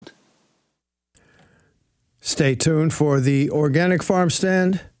Stay tuned for the Organic Farm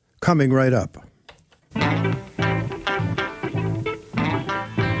Stand coming right up. Corn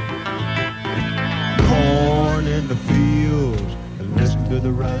in the fields, and listen to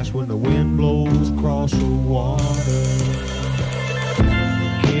the rice when the wind blows across the water.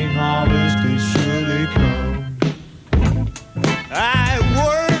 King harvest is surely come. I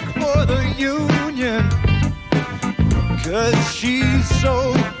work for the union, 'cause she's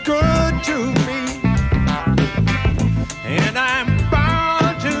so good to me. And I'm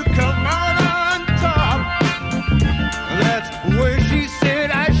bound to come out on top. That's where she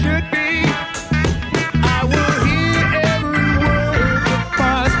said I should be. I will hear every word the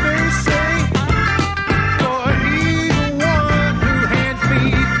boss may say, for he's the one who hands me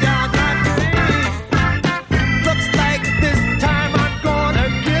down my pay. Looks like this time I'm gonna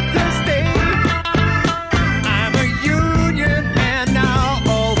get to stay. I'm a union man now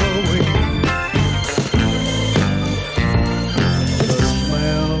all the way. The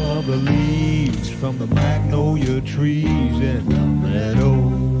smell of the leaves from the magnolia trees in the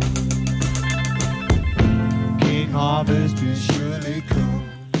meadow. King harvest is surely come.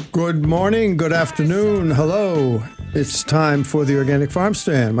 Good morning, good afternoon, hello. It's time for the Organic Farm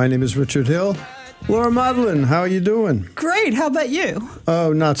Stand. My name is Richard Hill. Laura Modlin, how are you doing? Great. How about you?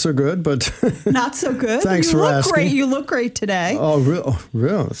 Oh, not so good, but Not so good. Thanks you for look asking. Great. You look great today. oh,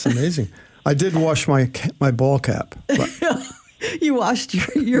 real, it's amazing. I did wash my ball cap. But, You washed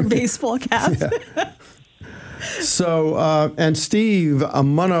your baseball cap. so, and Steve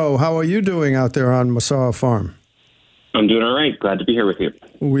Munno, how are you doing out there on Massawa Farm? I'm doing all right. Glad to be here with you.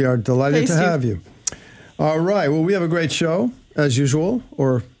 We are delighted Hey, to Steve. have you. All right. Well, we have a great show, as usual,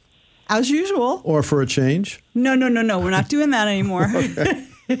 or As usual. for a change. No. We're not doing that anymore.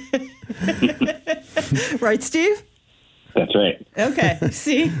 Right, Steve? That's right. Okay.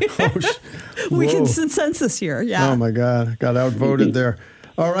 See? We Whoa. can consensus here. Yeah. Oh, my God. Got outvoted there.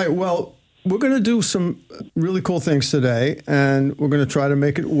 All right. Well, we're going to do some really cool things today, and we're going to try to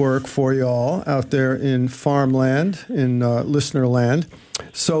make it work for you all out there in farmland, in listener land.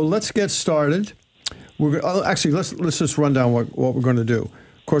 So let's get started. Actually, let's just run down what we're going to do.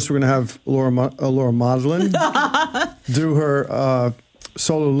 Of course, we're going to have Laura Modlin do her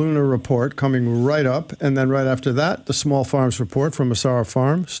Solar Lunar report coming right up. And then right after that, the Small Farms report from Massawa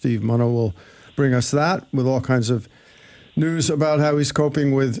Farm. Steve Munno will bring us that with all kinds of news about how he's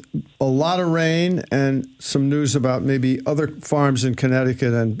coping with a lot of rain and some news about maybe other farms in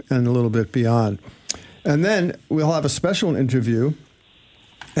Connecticut and a little bit beyond. And then we'll have a special interview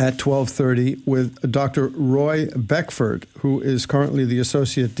at 12:30 with Dr. Roy Beckford, who is currently the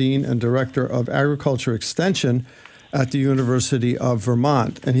Associate Dean and Director of Agriculture Extension at the University of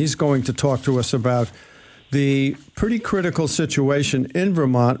Vermont. And he's going to talk to us about the pretty critical situation in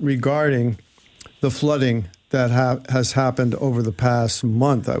Vermont regarding the flooding that has happened over the past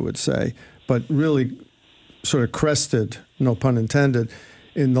month, I would say, but really sort of crested, no pun intended,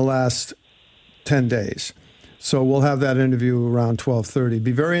 in the last 10 days. So we'll have that interview around 12:30.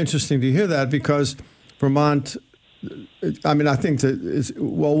 Be very interesting to hear that because Vermont, I mean, I think that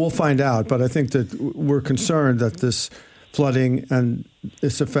we'll find out, but I think that we're concerned that this flooding and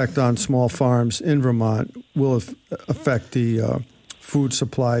its effect on small farms in Vermont will affect the food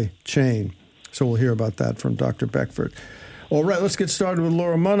supply chain. So we'll hear about that from Dr. Beckford. All right, let's get started with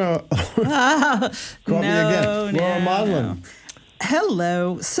Laura Munno. Call me again. Laura Modlin.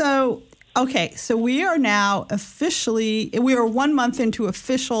 Hello. So we are now we are 1 month into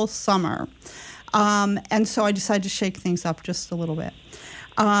official summer. And so I decided to shake things up just a little bit.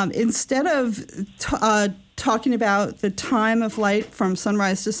 Instead of talking about the time of light from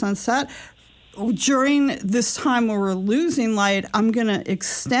sunrise to sunset, during this time where we're losing light, I'm going to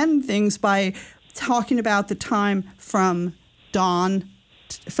extend things by talking about the time from dawn,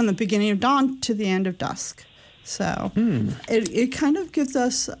 from the beginning of dawn to the end of dusk. So it kind of gives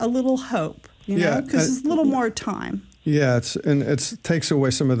us a little hope, because it's a little more time. Yeah, it takes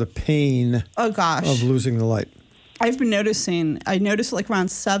away some of the pain of losing the light. I've been I noticed like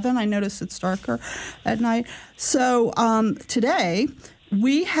around 7, I noticed it's darker at night. So today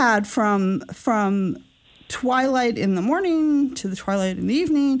we had from twilight in the morning to the twilight in the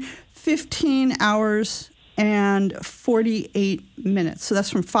evening, 15 hours and 48 minutes. So that's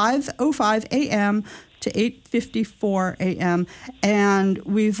from 5:05 a.m. to 8:54 a.m. And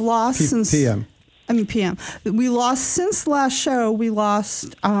we've lost PM. PM. We lost since last show. We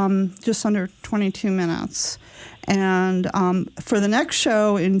lost just under 22 minutes, and for the next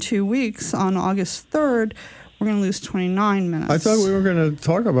show in 2 weeks on August 3rd, we're going to lose 29 minutes. I thought we were going to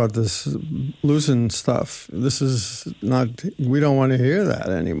talk about this losing stuff. This is not. We don't want to hear that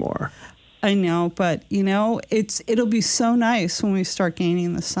anymore. I know, but it'll be so nice when we start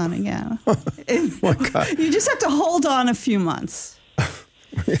gaining the sun again. My God. You just have to hold on a few months.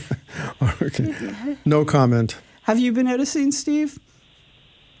 Okay. No comment. Have you been noticing, Steve?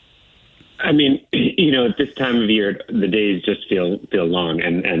 I mean, at this time of year, the days just feel long,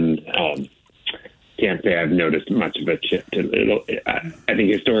 and can't say I've noticed much of a shift. I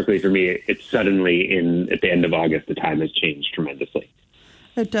think historically for me, it's suddenly at the end of August, the time has changed tremendously.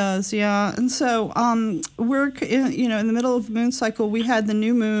 It does, yeah. And so we're in the middle of moon cycle. We had the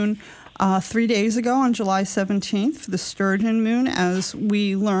new moon 3 days ago on July 17th, the sturgeon moon. As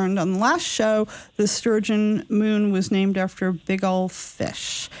we learned on the last show, the sturgeon moon was named after a big old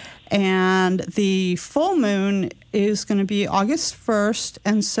fish. And the full moon is going to be August 1st.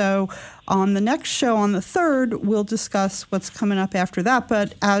 And so on the next show on the 3rd, we'll discuss what's coming up after that.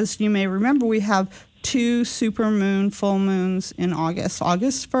 But as you may remember, we have 2 supermoon full moons in August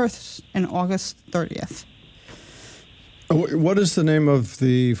 1st and August 30th. What is the name of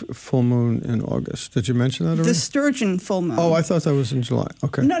the full moon in August? Did you mention that already? The sturgeon full moon. Oh, I thought that was in July.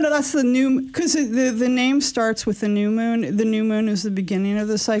 Okay. No, that's the new, because the name starts with the new moon. The new moon is the beginning of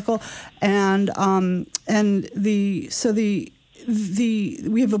the cycle, and we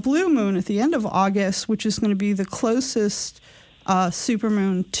have a blue moon at the end of August, which is going to be the closest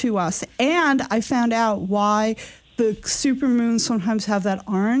supermoon to us. And I found out why the supermoons sometimes have that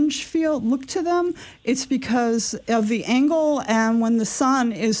orange look to them. It's because of the angle, and when the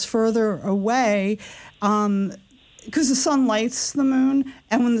sun is further away, because the sun lights the moon,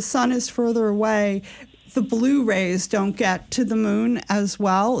 and when the sun is further away, the blue rays don't get to the moon as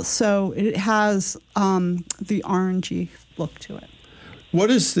well, so it has the orangey look to it. What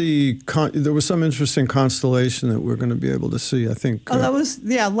is there was some interesting constellation that we're going to be able to see, I think. Oh, that was,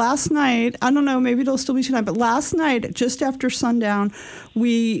 last night. I don't know, maybe it'll still be tonight, but last night, just after sundown,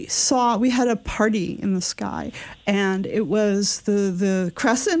 we had a party in the sky, and it was the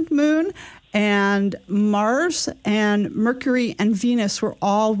crescent moon, and Mars and Mercury and Venus were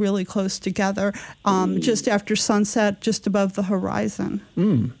all really close together just after sunset, just above the horizon.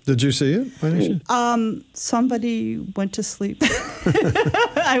 Did you see it? Somebody went to sleep.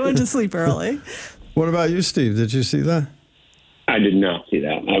 I went to sleep early. What about you, Steve? Did you see that? I did not see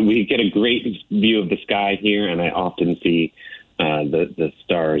that. We get a great view of the sky here, and I often see the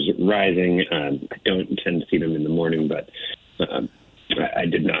stars rising. I don't tend to see them in the morning, but I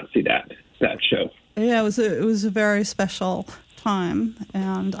did not see that show. Yeah, it was a very special time,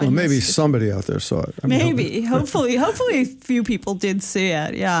 and maybe somebody out there saw it. Hopefully a few people did see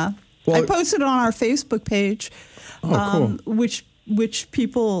it. Yeah, I posted it on our Facebook page, cool. which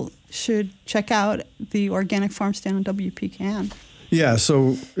people should check out, the Organic Farm Stand on WPCAN. Yeah,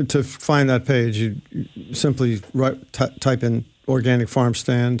 so to find that page, you simply type in Organic Farm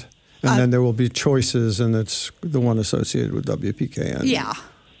Stand, and then there will be choices, and it's the one associated with WPKN. Yeah.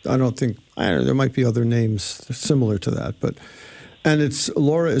 I don't know, there might be other names similar to that, and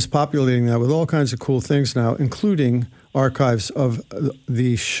Laura is populating that with all kinds of cool things now, including archives of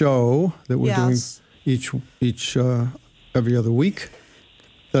the show that we're doing each every other week.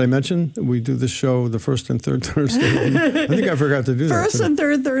 Did I mention we do the show the first and third Thursday? I think I forgot to do that. First and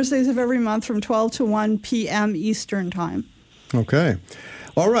third Thursdays of every month from 12 to 1 p.m. Eastern Time. Okay.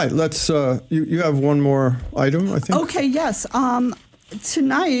 All right. Let's. You have one more item, I think. Okay. Yes.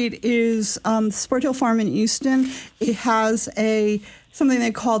 Tonight is Sport Hill Farm in Easton. It has something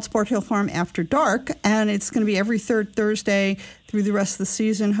they called Sport Hill Farm After Dark, and it's going to be every third Thursday through the rest of the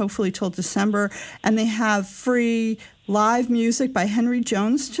season, hopefully till December. And they have free live music by Henry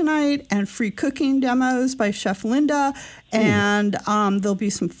Jones tonight, and free cooking demos by Chef Linda, and there'll be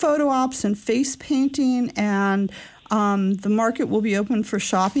some photo ops and face painting, and the market will be open for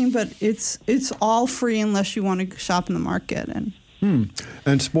shopping, but it's all free unless you want to shop in the market.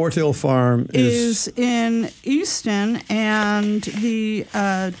 And Sport Hill Farm is in Easton, and the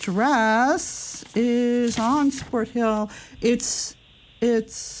address is on Sport Hill. It's I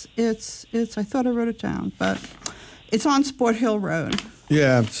thought I wrote it down, but it's on Sport Hill Road.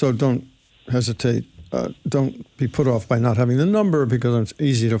 Yeah, so don't hesitate. Don't be put off by not having the number, because it's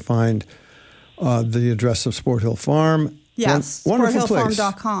easy to find the address of Sport Hill Farm. Yes,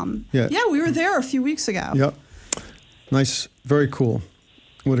 sporthillfarm.com. Yeah, we were there a few weeks ago. Yep. Nice, very cool,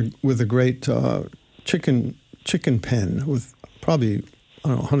 with a great chicken pen with probably, I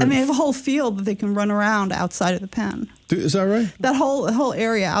don't know, 100. And they have a whole field that they can run around outside of the pen. Is that right? That whole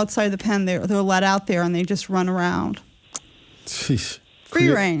area outside the pen, they're let out there and they just run around. Jeez. Free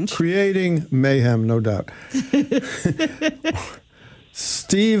range. Creating mayhem, no doubt.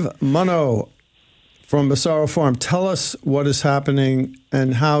 Steve Munno from Bassaro Farm, tell us what is happening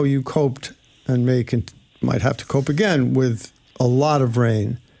and how you coped and might have to cope again with a lot of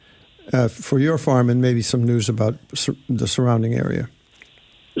rain for your farm, and maybe some news about the surrounding area.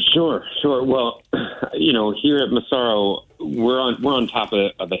 Sure. Well, here at Massaro, we're on top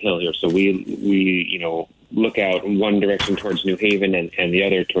of a hill here, so we look out in one direction towards New Haven and the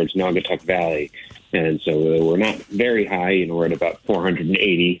other towards Naugatuck Valley, and so we're not very high. We're at about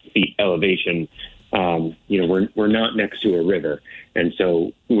 480 feet elevation. We're not next to a river, and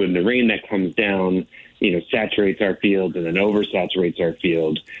so when the rain that comes down, saturates our field and then oversaturates our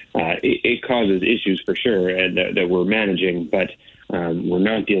field, it causes issues for sure, and that we're managing, but we're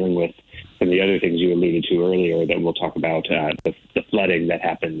not dealing with some of the other things you alluded to earlier that we'll talk about, the flooding that's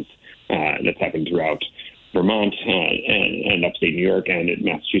happened throughout Vermont and upstate New York and in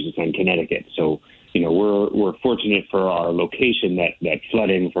Massachusetts and Connecticut. So, we're fortunate for our location that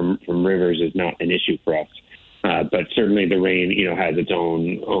flooding from rivers is not an issue for us. But certainly the rain, has its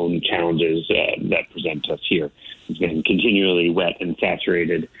own challenges that present us here. It's been continually wet and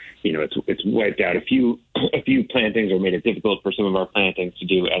saturated. It's wiped out a few plantings or made it difficult for some of our plantings to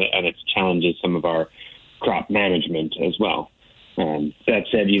do, and it's challenges some of our crop management as well. That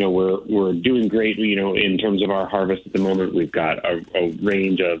said, we're doing great. In terms of our harvest at the moment, we've got a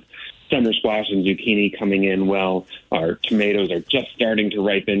range of summer squash and zucchini coming in well. Our tomatoes are just starting to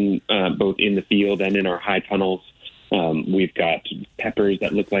ripen, both in the field and in our high tunnels. We've got peppers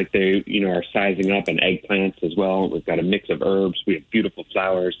that look like they, are sizing up, and eggplants as well. We've got a mix of herbs. We have beautiful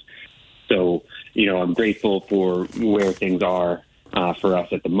flowers. So, I'm grateful for where things are for us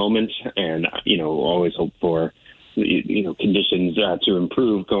at the moment, and, always hope for, conditions to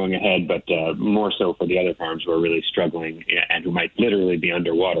improve going ahead, but more so for the other farms who are really struggling and who might literally be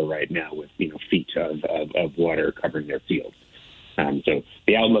underwater right now with, feet of water covering their fields. So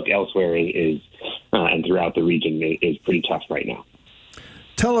the outlook elsewhere is and throughout the region is pretty tough right now.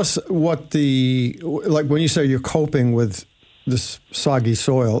 Tell us what when you say you're coping with this soggy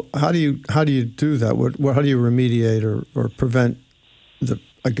soil, how do you do that? How do you remediate or prevent the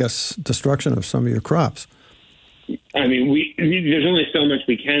destruction of some of your crops? I mean, there's only so much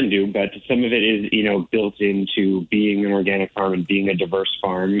we can do, but some of it is, built into being an organic farm and being a diverse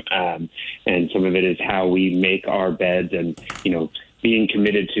farm. And some of it is how we make our beds and, being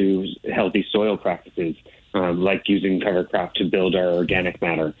committed to healthy soil practices, like using cover crop to build our organic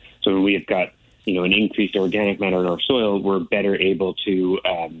matter. So when we've got, an increased organic matter in our soil, we're better able to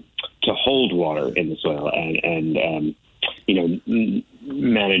hold water in the soil and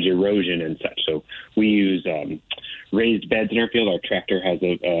manage erosion and such. So we use raised beds in our field. Our tractor has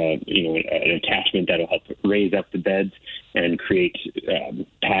an attachment that'll help raise up the beds and create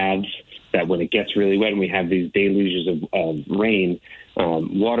paths that when it gets really wet and we have these deluges of rain,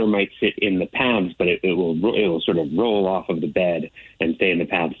 water might sit in the paths, but it will sort of roll off of the bed and stay in the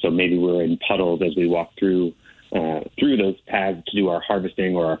paths. So maybe we're in puddles as we walk through those paths to do our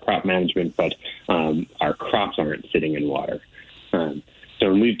harvesting or our crop management, but our crops aren't sitting in water.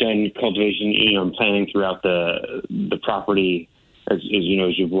 So we've done cultivation, and planting throughout the property. As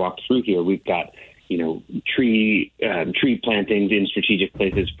you've walked through here, we've got, tree plantings in strategic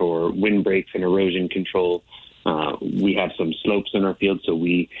places for windbreaks and erosion control. We have some slopes in our field, so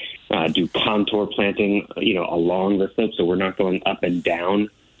we do contour planting, along the slope. So we're not going up and down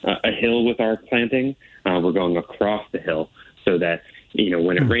a hill with our planting. We're going across the hill so that,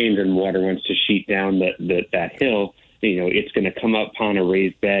 when it rains and water wants to sheet down that hill, it's going to come up on a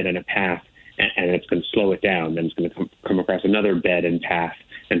raised bed and a path, and it's going to slow it down. Then it's going to come across another bed and path,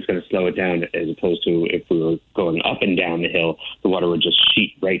 and it's going to slow it down, as opposed to if we were going up and down the hill, the water would just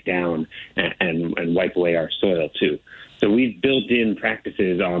sheet right down and wipe away our soil too. So we've built in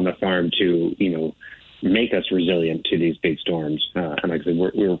practices on the farm to, make us resilient to these big storms. And like I said,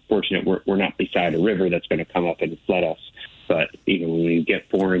 we're fortunate we're not beside a river that's going to come up and flood us. But, when we get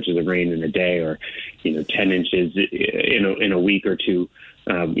 4 inches of rain in a day or, 10 inches in a week or two,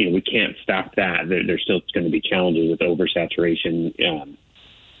 we can't stop that. There's still going to be challenges with oversaturation.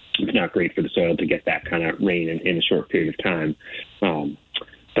 It's not great for the soil to get that kind of rain in a short period of time.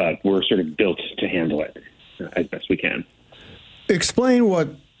 But we're sort of built to handle it as best we can. Explain what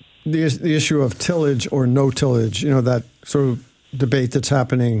the issue of tillage or no tillage, that sort of debate that's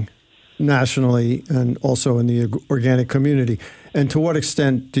happening nationally and also in the organic community. And to what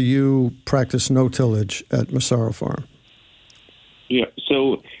extent do you practice no tillage at Massaro Farm? Yeah,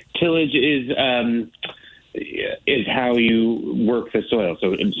 so tillage is how you work the soil.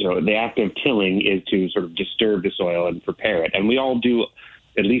 So the act of tilling is to sort of disturb the soil and prepare it. And we all do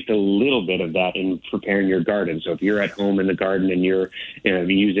at least a little bit of that in preparing your garden. So if you're at home in the garden and you're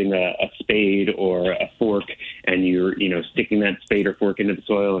using a spade or a fork and you're sticking that spade or fork into the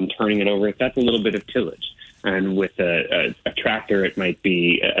soil and turning it over, that's a little bit of tillage. And with a tractor, it might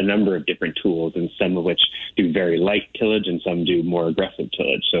be a number of different tools, and some of which do very light tillage and some do more aggressive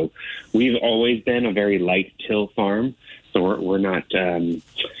tillage. So we've always been a very light till farm. So we're not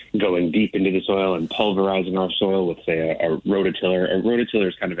going deep into the soil and pulverizing our soil with, say, a rototiller. A rototiller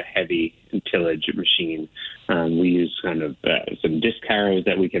is kind of a heavy tillage machine. We use kind of some disc harrows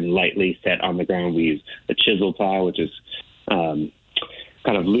that we can lightly set on the ground. We use a chisel plow, which is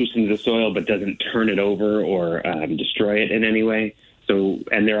kind of loosens the soil but doesn't turn it over or destroy it in any way. So,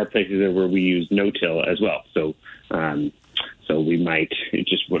 and there are places where we use no-till as well. So we might,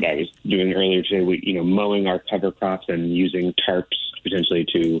 just what I was doing earlier today, mowing our cover crops and using tarps potentially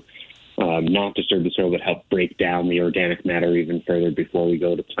to not disturb the soil, but help break down the organic matter even further before we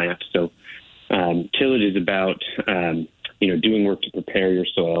go to plant. So tillage is about, doing work to prepare your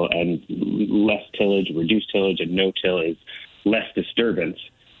soil, and less tillage, reduced tillage, and no-till is less disturbance.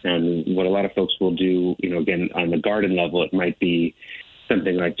 And what a lot of folks will do, again, on the garden level, it might be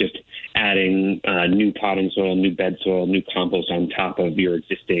something like just adding new potting soil, new bed soil, new compost on top of your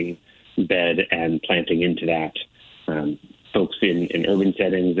existing bed and planting into that. Folks in urban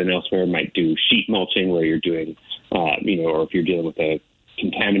settings and elsewhere might do sheet mulching, where you're doing, or if you're dealing with a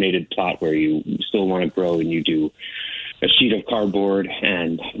contaminated plot where you still want to grow, and you do a sheet of cardboard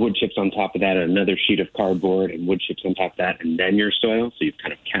and wood chips on top of that, and another sheet of cardboard and wood chips on top of that, and then your soil. So you've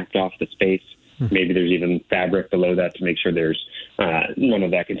kind of capped off the space. Maybe there's even fabric below that to make sure there's none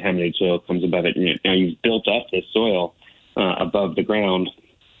of that contaminated soil comes above it. And now you've built up this soil above the ground,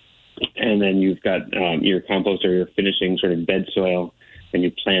 and then you've got your compost or your finishing sort of bed soil, and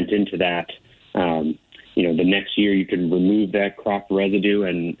you plant into that. The next year you can remove that crop residue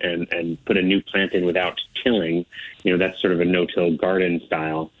and put a new plant in without tilling. That's sort of a no-till garden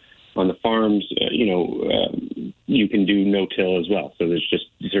style. On the farms, you can do no-till as well. So there's just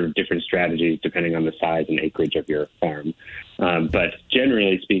sort of different strategies depending on the size and acreage of your farm. But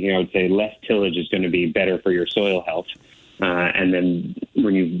generally speaking, I would say less tillage is going to be better for your soil health. And then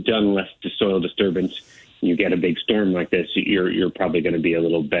when you've done less soil disturbance, you get a big storm like this, you're probably going to be a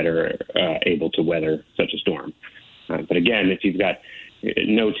little better able to weather such a storm. But again, if you've got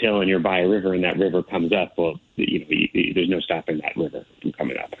no-till and you're by a river and that river comes up, well, there's no stopping that river from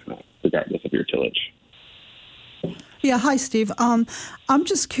coming up, regardless of your tillage. Yeah, hi, Steve. I'm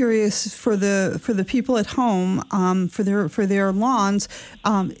just curious for the people at home, for their lawns.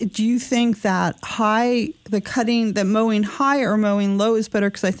 Do you think that mowing high or mowing low is better?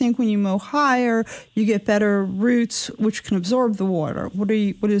 Because I think when you mow higher, you get better roots, which can absorb the water. What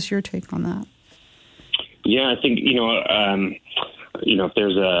is your take on that? Yeah, I think if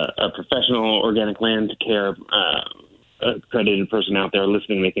there's a professional organic land care accredited person out there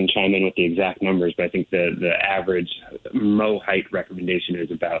listening, they can chime in with the exact numbers, but I think the average mow height recommendation is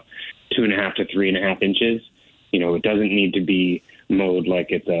about 2.5 to 3.5 inches. It doesn't need to be mowed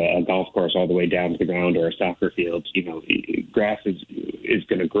like it's a golf course all the way down to the ground or a soccer field. Grass is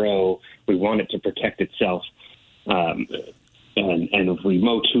going to grow. We want it to protect itself. And if we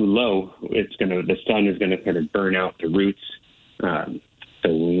mow too low, the sun is going to sort of burn out the roots. So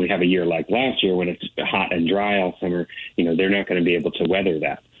when we have a year like last year, when it's hot and dry all summer, they're not going to be able to weather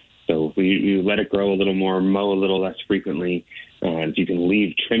that. So if we let it grow a little more, mow a little less frequently, if you can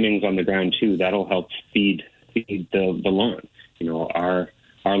leave trimmings on the ground too, that'll help feed the lawn.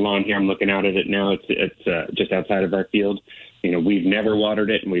 Our lawn here, I'm looking out at it now. It's just outside of our field. We've never watered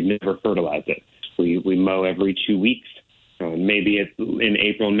it and we've never fertilized it. We mow every 2 weeks. Maybe in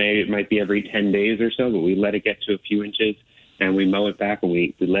April, May, it might be every 10 days or so, but we let it get to a few inches. And we mow it back, and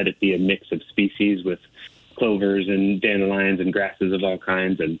we let it be a mix of species with clovers and dandelions and grasses of all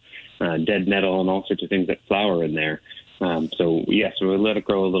kinds and dead nettle and all sorts of things that flower in there. So we let it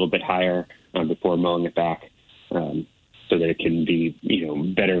grow a little bit higher before mowing it back so that it can be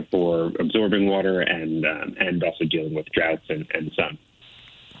better for absorbing water and also dealing with droughts and sun.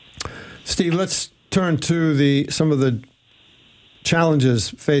 Steve, let's turn to some of the challenges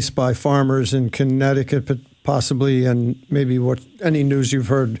faced by farmers in Connecticut, but possibly, and maybe any news you've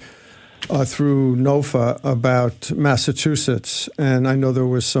heard through NOFA about Massachusetts. And I know there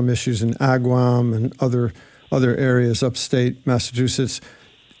was some issues in Agawam and other areas upstate Massachusetts.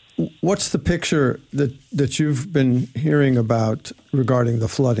 What's the picture that you've been hearing about regarding the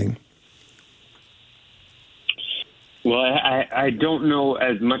flooding? Well, I don't know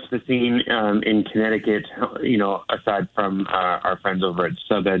as much the scene in Connecticut, aside from our friends over at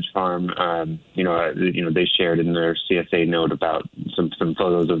Sub Edge Farm. They shared in their CSA note about some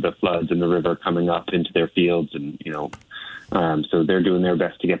photos of the floods and the river coming up into their fields, and so they're doing their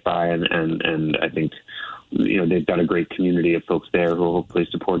best to get by, and I think they've got a great community of folks there who are hopefully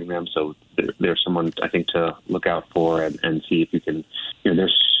supporting them. So they're someone I think to look out for and see if you can.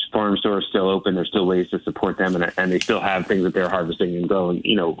 Their farm stores still open. There's still ways to support them, and they still have things that they're harvesting and growing.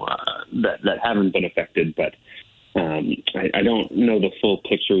 That haven't been affected, but I don't know the full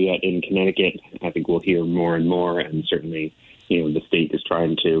picture yet in Connecticut. I think we'll hear more and more, and certainly the state is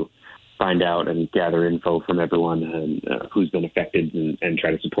trying to find out and gather info from everyone and who's been affected and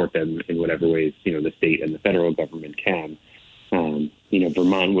try to support them in whatever ways the state and the federal government can.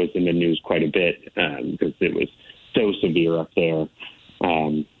 Vermont was in the news quite a bit because it was so severe up there.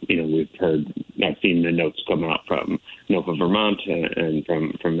 I've seen the notes come out from NOFA Vermont and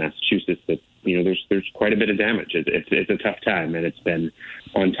from Massachusetts that there's quite a bit of damage. It's a tough time, and it's been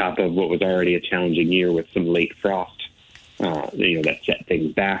on top of what was already a challenging year with some late frost. That set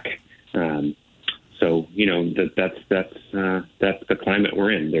things back. So that's the climate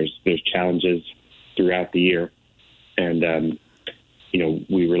we're in. There's challenges throughout the year, and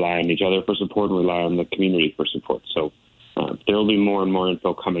we rely on each other for support and rely on the community for support. So there will be more and more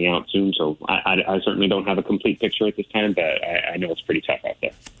info coming out soon. So I certainly don't have a complete picture at this time, but I know it's pretty tough out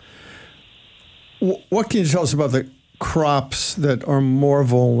there. What can you tell us about the crops that are more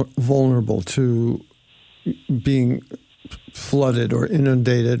vulnerable to being flooded or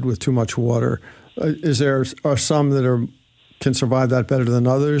inundated with too much water? Are some that can survive that better than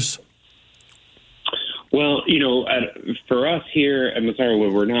others? Well, for us here at Missouri,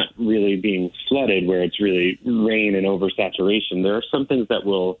 where we're not really being flooded, where it's really rain and oversaturation, there are some things that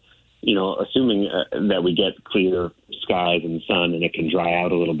will, assuming that we get clear skies and sun and it can dry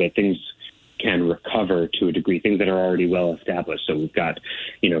out a little bit, things can recover to a degree, things that are already well established. So we've got,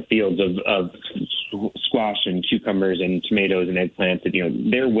 fields of squash and cucumbers and tomatoes and eggplants that,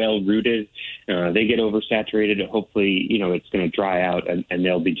 they're well rooted. They get oversaturated. Hopefully, it's going to dry out and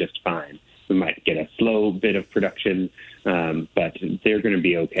they'll be just fine. We might get a slow bit of production, but they're going to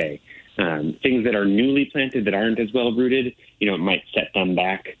be okay. Things that are newly planted that aren't as well rooted, it might set them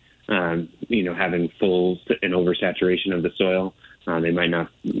back, having full and oversaturation of the soil. They might not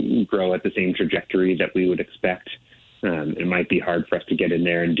grow at the same trajectory that we would expect. It might be hard for us to get in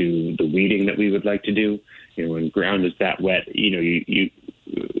there and do the weeding that we would like to do. When ground is that wet, you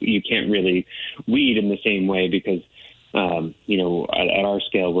can't really weed in the same way because, at our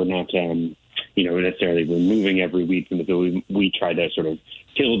scale, we're not, necessarily removing every weed from the field. We try to sort of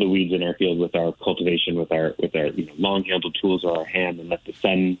kill the weeds in our field with our cultivation, with our long-handled tools or our hand, and let the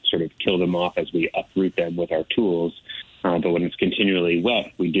sun sort of kill them off as we uproot them with our tools. But when it's continually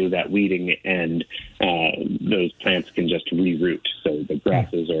wet, we do that weeding, and those plants can just reroot. So the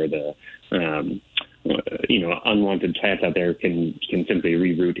grasses or the unwanted plants out there can simply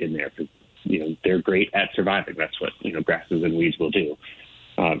reroot in there. They're great at surviving. That's what grasses and weeds will do.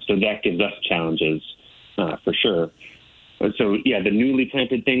 So that gives us challenges for sure. So yeah, the newly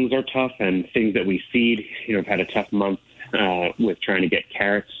planted things are tough, and things that we seed. I've had a tough month with trying to get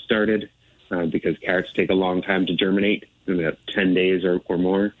carrots started. Because carrots take a long time to germinate, about 10 days or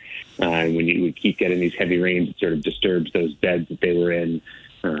more. And when we keep getting these heavy rains, it sort of disturbs those beds that they were in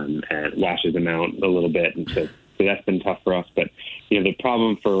and washes them out a little bit. And so that's been tough for us. But, the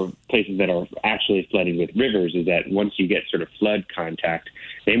problem for places that are actually flooding with rivers is that once you get sort of flood contact,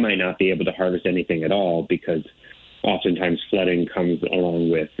 they might not be able to harvest anything at all because oftentimes flooding comes along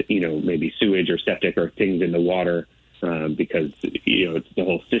with, maybe sewage or septic or things in the water. Because, it's the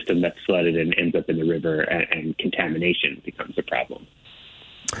whole system that's flooded and ends up in the river, and contamination becomes a problem.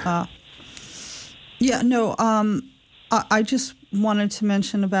 I just wanted to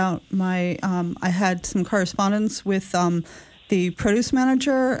mention about my, I had some correspondence with the produce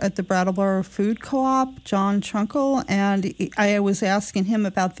manager at the Brattleboro Food Co-op, John Trunkle, and I was asking him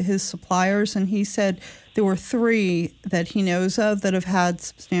about his suppliers, and he said there were 3 that he knows of that have had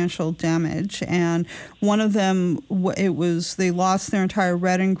substantial damage, and one of them, they lost their entire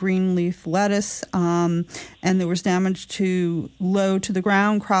red and green leaf lettuce, and there was damage to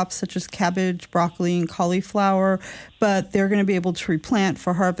low-to-the-ground crops such as cabbage, broccoli, and cauliflower, but they're going to be able to replant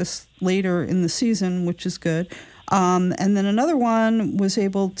for harvest later in the season, which is good. And then another one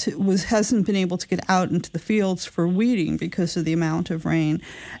hasn't been able to get out into the fields for weeding because of the amount of rain,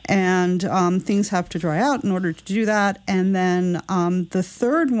 and things have to dry out in order to do that. And then the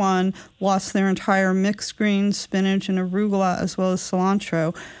third one lost their entire mixed greens, spinach, and arugula, as well as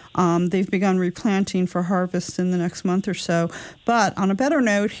cilantro. They've begun replanting for harvest in the next month or so. But on a better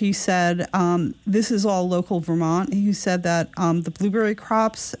note, he said, this is all local Vermont. He said that the blueberry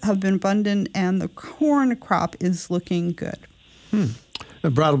crops have been abundant and the corn crop is looking good. The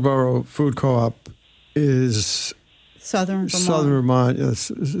Brattleboro Food Co-op is Southern Vermont. Southern Vermont,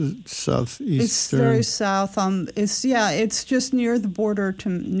 yes, southeastern. It's very south. It's just near the border to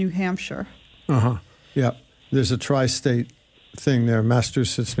New Hampshire. Yeah, there's a tri-state thing there.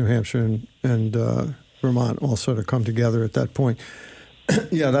 Massachusetts, New Hampshire, and Vermont all sort of come together at that point.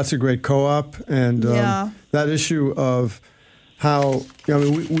 Yeah, that's a great co-op, and that issue of how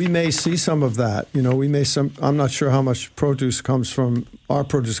we may see some of that. I'm not sure how much produce comes from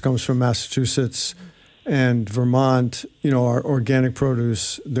Massachusetts and Vermont. Our organic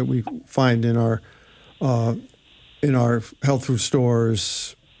produce that we find in our health food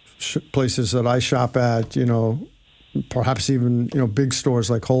stores, places that I shop at. Perhaps even big stores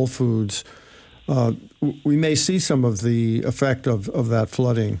like Whole Foods. We may see some of the effect of that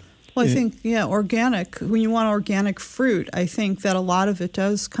flooding. Well, I think, organic, when you want organic fruit, I think that a lot of it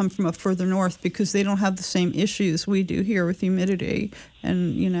does come from up further north because they don't have the same issues we do here with humidity,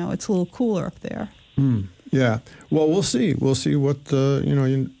 and, it's a little cooler up there. Yeah. Well, we'll see. We'll see what,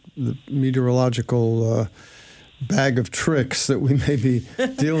 the meteorological bag of tricks that we may be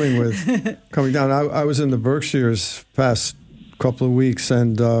dealing with coming down. I was in the Berkshires past couple of weeks,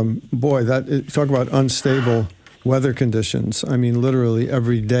 and talk about unstable weather conditions. I mean, literally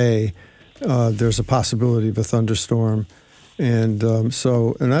every day there's a possibility of a thunderstorm, and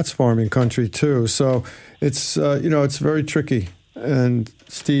that's farming country too. So it's it's very tricky. And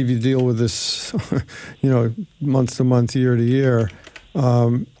Steve, you deal with this, month to month, year to year,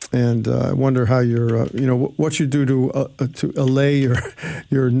 and I wonder how you're, what you do to allay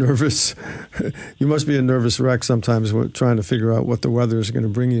your nervous. You must be a nervous wreck sometimes trying to figure out what the weather is going to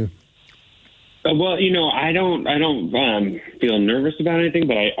bring you. Well, I don't feel nervous about anything,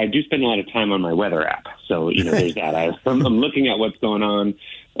 but I do spend a lot of time on my weather app. So, there's that. I'm looking at what's going on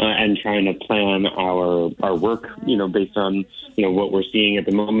and trying to plan our work, based on, what we're seeing at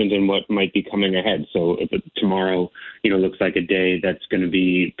the moment and what might be coming ahead. So if tomorrow, looks like a day that's going to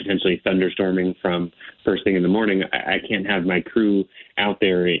be potentially thunderstorming from first thing in the morning, I can't have my crew out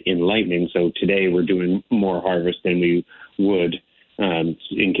there in lightning. So today we're doing more harvest than we would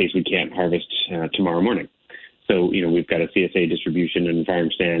in case we can't harvest tomorrow morning. So, we've got a CSA distribution and farm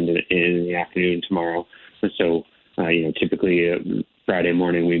stand in the afternoon tomorrow. So, typically Friday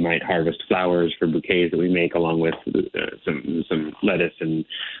morning we might harvest flowers for bouquets that we make along with some lettuce and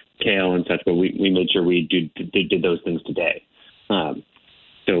kale and such, but we made sure we did those things today. So,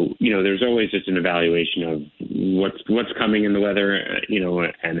 there's always just an evaluation of what's coming in the weather,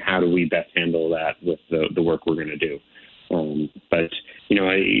 and how do we best handle that with the work we're going to do. But,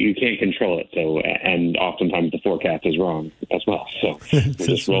 you can't control it. So, and oftentimes the forecast is wrong as well. So we'll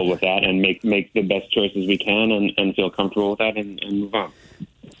just roll with that and make the best choices we can and feel comfortable with that and move on.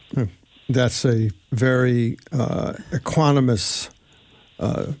 That's a very equanimous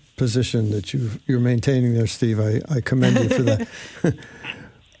position that you're maintaining there, Steve. I commend you for that.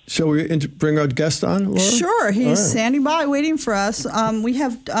 Shall we bring our guest on, Laura? Sure. He's standing by waiting for us. We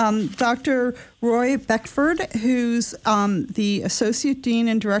have Dr. Roy Beckford, who's the Associate Dean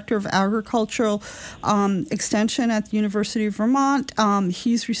and Director of Agricultural Extension at the University of Vermont.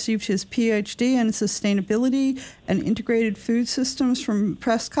 He's received his PhD in Sustainability and Integrated Food Systems from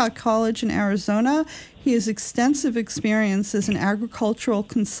Prescott College in Arizona. He has extensive experience as an agricultural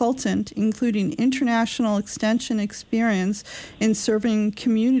consultant, including international extension experience in serving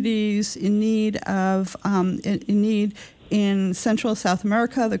communities in need in Central South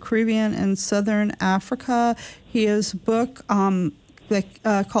America, the Caribbean, and Southern Africa. He has a book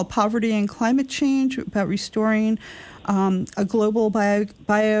called Poverty and Climate Change about restoring a global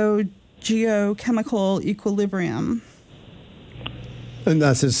biogeochemical equilibrium. And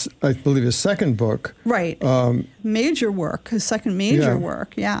that's I believe, his second book. Right. Major work, his second major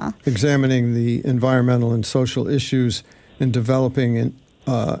work, Examining the environmental and social issues in developing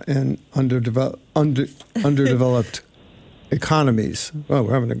and underdeveloped economies. Well,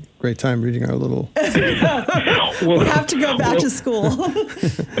 we're having a great time reading our little... We'll have to go back to school.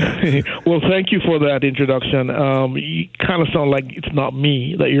 Well, thank you for that introduction. You kind of sound like it's not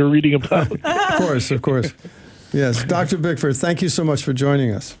me that you're reading about. Of course. Yes, Dr. Beckford, thank you so much for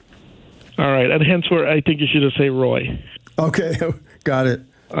joining us. All right, and henceforth, I think you should just say Roy. Okay, got it.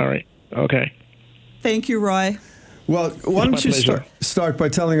 All right, okay. Thank you, Roy. Well, why don't you start by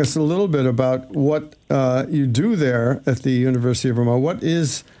telling us a little bit about what you do there at the University of Vermont. What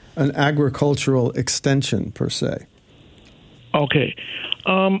is an agricultural extension, per se? Okay.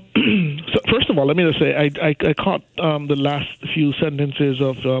 So first of all, let me just say I caught the last few sentences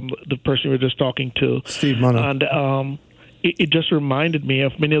of the person we were just talking to, Steve Munno. And it just reminded me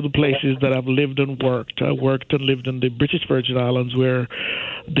of many of the places that I've lived and worked. I worked and lived in the British Virgin Islands, where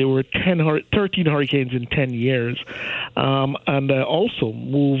there were 13 hurricanes in 10 years. And I also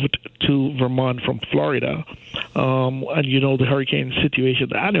moved to Vermont from Florida. And you know the hurricane situation,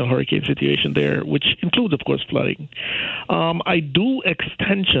 the annual hurricane situation there, which includes, of course, flooding. I do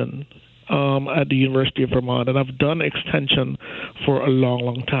extension at the University of Vermont, and I've done extension for a long,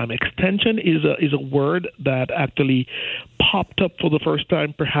 long time. Extension is a word that actually popped up for the first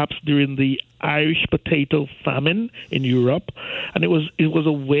time, perhaps during the Irish potato famine in Europe, and it was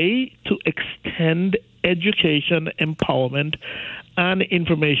a way to extend education, empowerment, and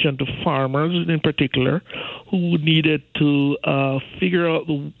information to farmers in particular who needed to figure out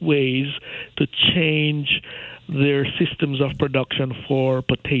the ways to change their systems of production for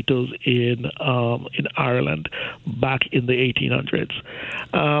potatoes in Ireland back in the 1800s.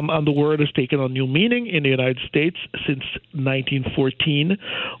 And the word has taken on new meaning in the United States since 1914.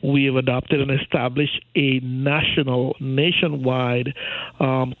 We have adopted and established a nationwide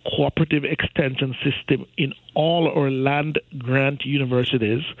cooperative extension system in all our land grant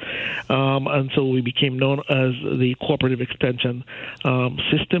universities. And so we became known as the cooperative extension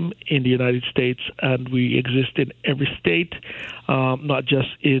system in the United States, and we exist in every state, not just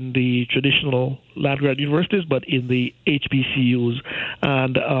in the traditional land grant universities, but in the HBCUs,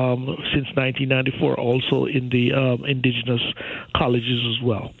 and since 1994 also in the indigenous colleges as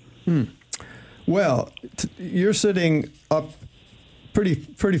well. Well, you're sitting up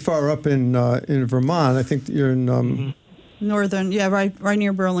pretty far up in Vermont. I think you're in Northern, right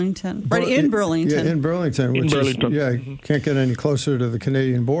near Burlington, in Burlington. Yeah, in Burlington. In Burlington. You can't get any closer to the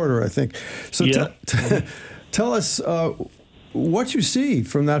Canadian border, I think. So tell us what you see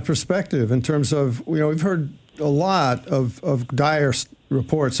from that perspective in terms of, we've heard a lot of dire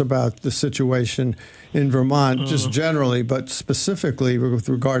reports about the situation in Vermont, just generally, but specifically with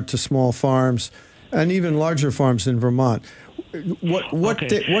regard to small farms and even larger farms in Vermont. What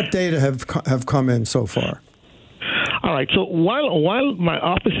data have come in so far? All right. So while my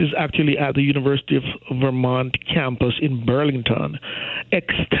office is actually at the University of Vermont campus in Burlington,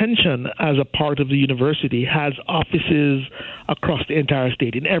 Extension, as a part of the university, has offices across the entire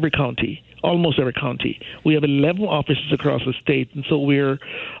state, in every county, almost every county. We have 11 offices across the state, and so we're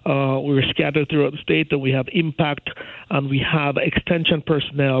scattered throughout the state, and we have impact, and we have Extension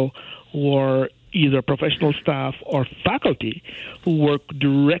personnel who are either professional staff or faculty who work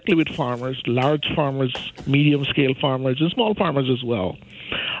directly with farmers, large farmers, medium-scale farmers, and small farmers as well.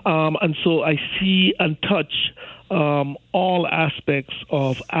 And so I see and touch all aspects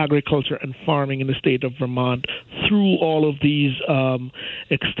of agriculture and farming in the state of Vermont through all of these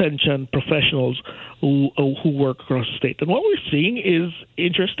extension professionals who work across the state. And what we're seeing is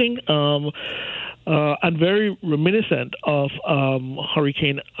interesting and very reminiscent of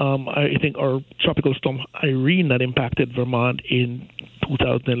Hurricane, I think, or Tropical Storm Irene that impacted Vermont in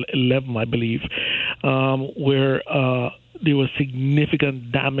 2011, I believe, where there was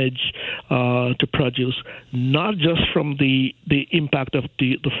significant damage to produce, not just from the impact of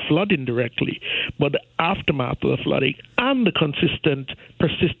the flooding directly, but the aftermath of the flooding and the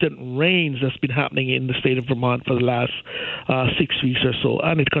persistent rains that's been happening in the state of Vermont for the last 6 weeks or so,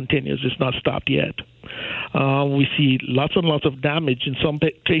 and it continues. It's not stopped yet. We see lots and lots of damage. In some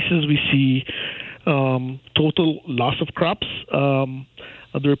cases, we see total loss of crops.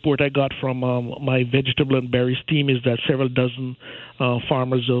 The report I got from my vegetable and berries team is that several dozen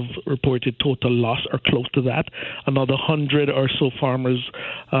farmers have reported total loss or close to that. Another 100 or so farmers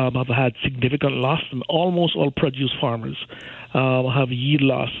have had significant loss, and almost all produce farmers have yield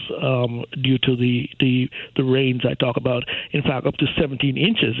loss due to the rains I talk about. In fact, up to 17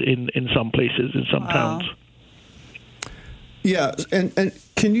 inches in some places, in some towns. Yeah, and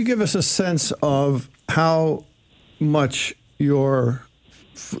can you give us a sense of how much your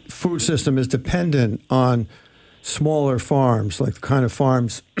food system is dependent on smaller farms, like the kind of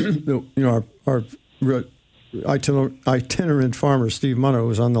farms, our itinerant farmer, Steve Munno,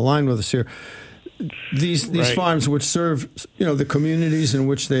 who's on the line with us here. These farms which serve, the communities in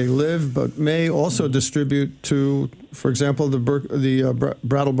which they live, but may also distribute to, for example, the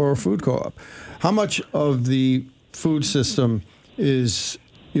Brattleboro Food Co-op. How much of the food system is,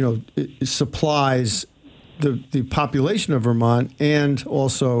 it supplies the population of Vermont and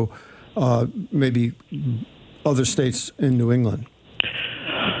also maybe other states in New England?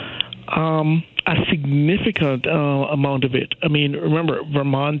 A significant amount of it. I mean, remember,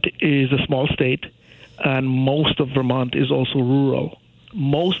 Vermont is a small state, and most of Vermont is also rural.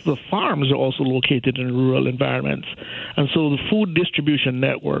 most of the farms are also located in rural environments. And so the food distribution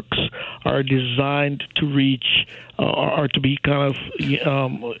networks are designed to reach or to be kind of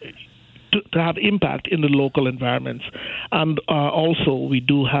to have impact in the local environments. And also we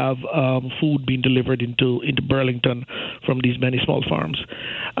do have food being delivered into Burlington from these many small farms.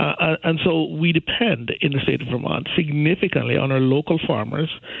 And so we depend in the state of Vermont significantly on our local farmers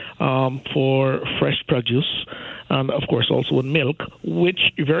for fresh produce, and of course also in milk,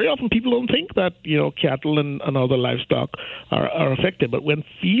 which very often people don't think that cattle and other livestock are affected. But when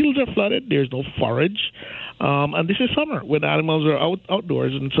fields are flooded, there's no forage. And this is summer when animals are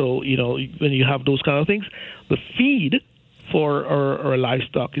outdoors. And so, when you have those kind of things, the feed for our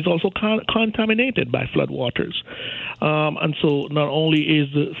livestock is also contaminated by floodwaters. And so not only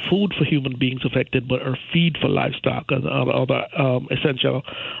is the food for human beings affected, but our feed for livestock and other essential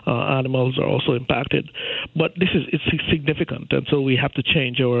animals are also impacted. But it's significant, and so we have to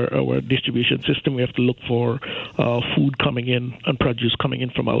change our distribution system. We have to look for food coming in and produce coming in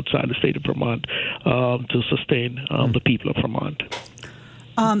from outside the state of Vermont to sustain the people of Vermont.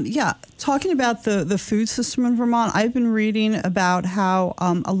 Talking about the food system in Vermont, I've been reading about how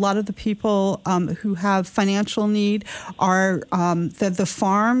a lot of the people who have financial need are that the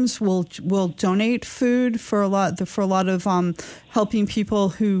farms will donate food for a lot of helping people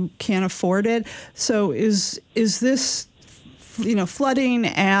who can't afford it. So is this flooding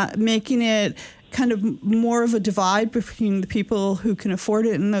making it kind of more of a divide between the people who can afford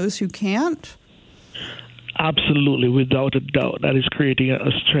it and those who can't? Absolutely, without a doubt, that is creating a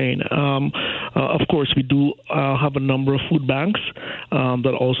strain. Of course, we do have a number of food banks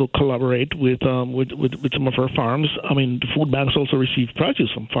that also collaborate with some of our farms. I mean, the food banks also receive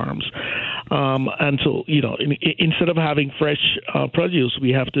produce from farms, and so instead of having fresh produce,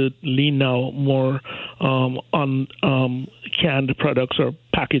 we have to lean now more on canned products or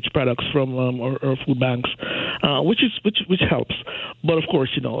packaged products from our food banks, which helps. But of course,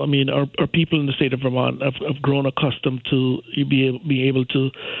 our people in the state of Vermont have grown accustomed to being able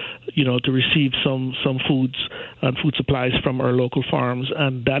to, to receive some foods and food supplies from our local farms,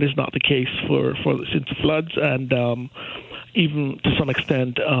 and that is not the case since the floods, and even to some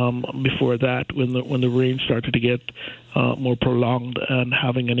extent before that, when the rain started to get more prolonged and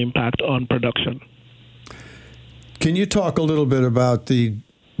having an impact on production. Can you talk a little bit about the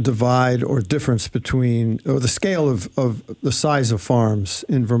divide or difference between, or the scale of the size of farms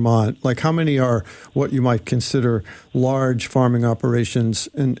in Vermont? Like how many are what you might consider large farming operations,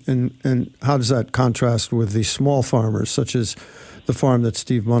 and how does that contrast with the small farmers, such as the farm that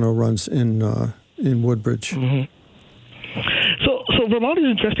Steve Munno runs in Woodbridge? Mm-hmm. So Vermont is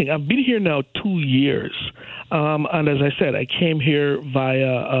interesting. I've been here now 2 years. And as I said, I came here via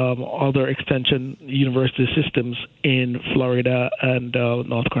other extension university systems in Florida and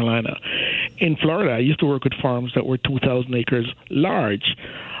North Carolina. In Florida, I used to work with farms that were 2,000 acres large.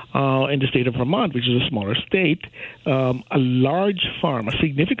 In the state of Vermont, which is a smaller state, a large farm, a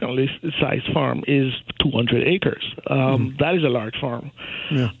significantly sized farm, is 200 acres. That is a large farm.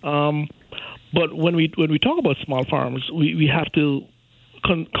 Yeah. But when we talk about small farms, we have to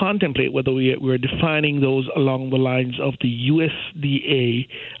contemplate whether we're defining those along the lines of the USDA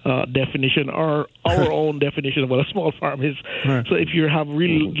definition or our own definition of what a small farm is. Right. So if you have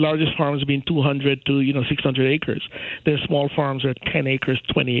really largest farms being 200 to 600 acres, then small farms are 10 acres,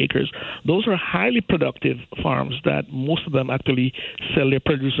 20 acres. Those are highly productive farms that most of them actually sell their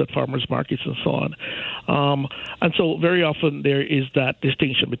produce at farmers markets and so on. And so very often there is that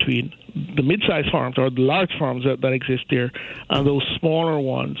distinction between the mid-sized farms or the large farms that exist there and those smaller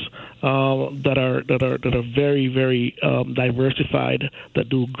ones that are very, very diversified, that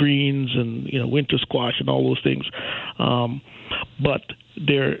do greens and winter squash and all those things, but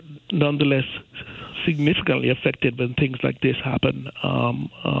they're nonetheless significantly affected when things like this happen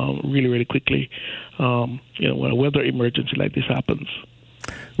really, really quickly. When a weather emergency like this happens.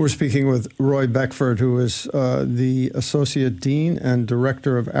 We're speaking with Roy Beckford, who is the Associate Dean and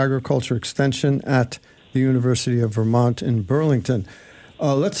Director of Agriculture Extension at the University of Vermont in Burlington.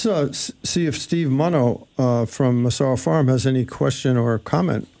 Let's see if Steve Munno from Massaro Farm has any question or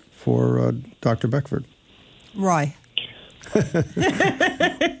comment for Dr. Beckford. Roy.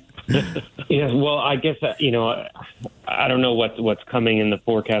 Yeah, well, I guess, I don't know what's coming in the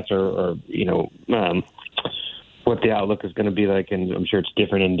forecast or what the outlook is going to be like, and I'm sure it's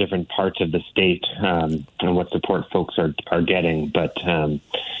different in different parts of the state and what support folks are getting. But,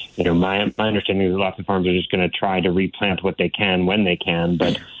 my understanding is lots of farms are just going to try to replant what they can when they can.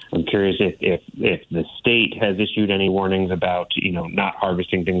 But I'm curious if the state has issued any warnings about, not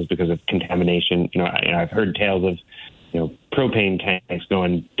harvesting things because of contamination. I've heard tales of propane tanks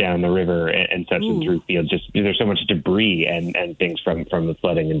going down the river and such and through fields. Just there's so much debris and things from the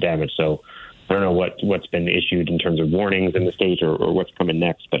flooding and damage. So I don't know what's been issued in terms of warnings in the state or what's coming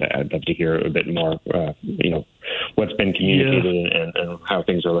next, but I'd love to hear a bit more, what's been communicated and how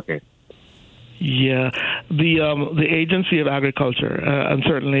things are looking. Yeah, the Agency of Agriculture and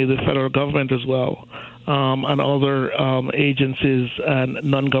certainly the federal government as well, and other agencies and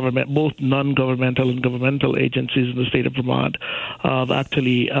both non-governmental and governmental agencies in the state of Vermont have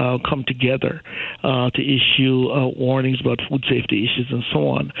actually come together to issue warnings about food safety issues and so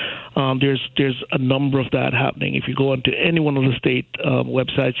on. There's a number of that happening. If you go onto any one of the state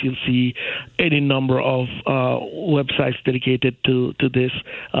websites, you'll see any number of websites dedicated to this,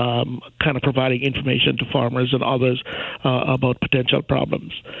 kind of providing information to farmers and others about potential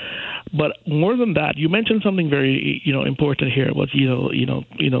problems. But more than that, you mentioned something very important here. Was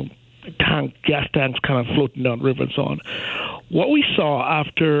gas tanks kind of floating down the river and so on. What we saw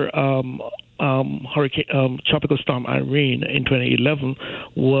after Tropical Storm Irene in 2011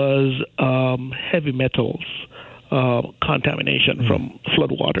 was heavy metals contamination from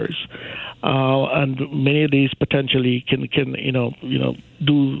floodwaters. And many of these potentially can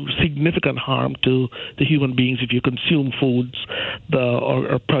do significant harm to the human beings if you consume foods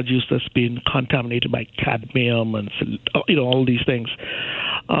or produce that's been contaminated by cadmium and all these things.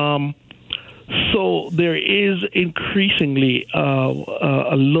 So there is increasingly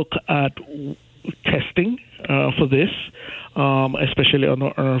a look at testing for this, especially on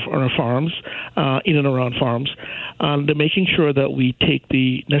our farms, in and around farms, and making sure that we take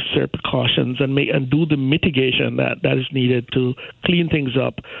the necessary precautions and do the mitigation that is needed to clean things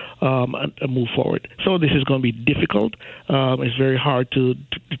up and move forward. So this is going to be difficult. It's very hard to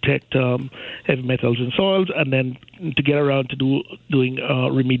detect heavy metals in soils, and then to get around to doing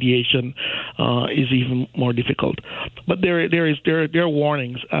remediation is even more difficult. But there are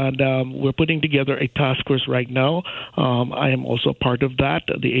warnings, and we're putting together a task force right now. I am also part of that.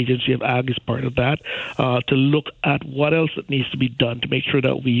 The Agency of Ag is part of that, to look at what else that needs to be done to make sure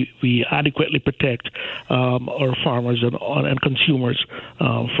that we adequately protect our farmers and consumers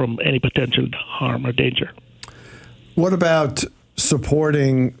from any potential harm or danger. What about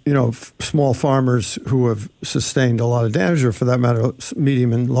supporting, small farmers who have sustained a lot of damage, or for that matter,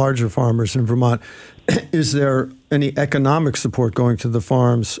 medium and larger farmers in Vermont? Is there any economic support going to the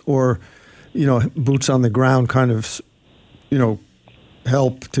farms, or, boots on the ground kind of,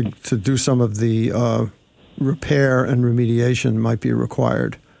 help to do some of the repair and remediation might be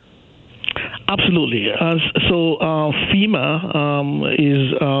required? Absolutely. So FEMA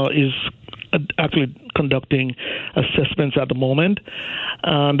is actually conducting assessments at the moment,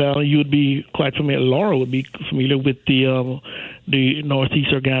 and you would be quite familiar. Laura would be familiar with the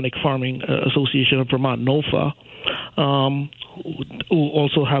Northeast Organic Farming Association of Vermont, NOFA, who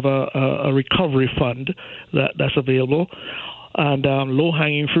also have a recovery fund that's available. And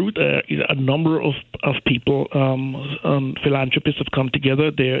low-hanging fruit, a number of people, philanthropists have come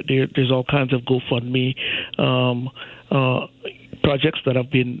together. There's all kinds of GoFundMe projects that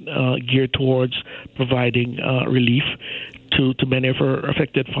have been geared towards providing relief to many of our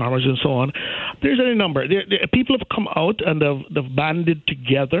affected farmers and so on. There's any number. People have come out and they've banded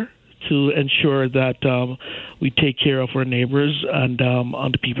together to ensure that we take care of our neighbors and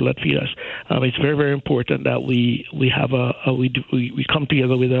the people that feed us. It's very, very important that we have we come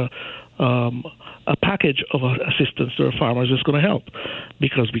together with a package of assistance to our farmers that's going to help,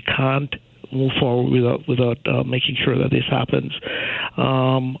 because we can't move forward without making sure that this happens.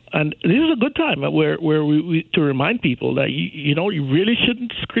 And this is a good time where we to remind people that you really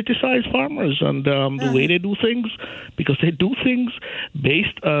shouldn't criticize farmers and the way they do things, because they do things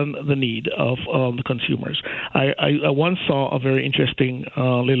based on the need of the consumers. I once saw a very interesting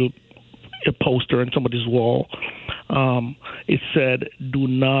little poster on somebody's wall. It said, "Do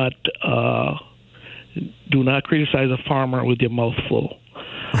not criticize a farmer with your mouth full."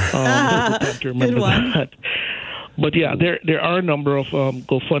 To remember Good one. that. But yeah, there are a number of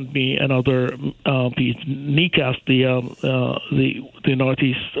GoFundMe and other NECAS, the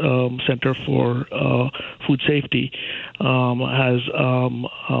Northeast Center for Food Safety, has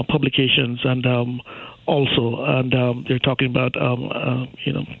publications and they're talking about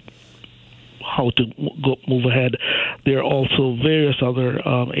how to move ahead. There are also various other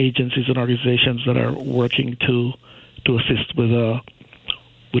agencies and organizations that are working to assist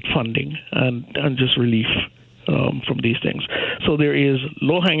with funding and just relief from these things. So there is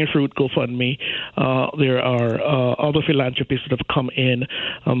low-hanging fruit GoFundMe. There are other philanthropists that have come in.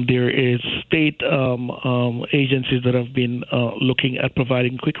 There is state agencies that have been looking at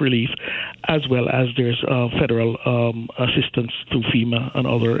providing quick relief, as well as there's federal assistance through FEMA and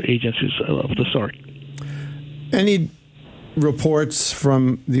other agencies of the sort. Any reports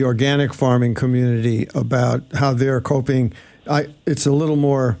from the organic farming community about how they're coping? It's a little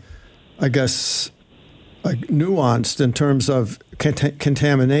more, I guess, like nuanced in terms of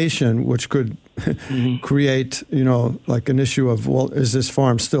contamination, which could create, like an issue of, well, is this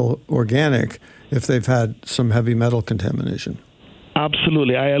farm still organic if they've had some heavy metal contamination?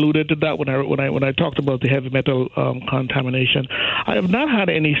 Absolutely, I alluded to that when I talked about the heavy metal contamination. I have not had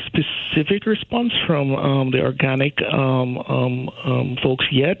any specific response from the organic folks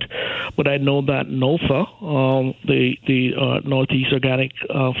yet, but I know that NOFA, the Northeast Organic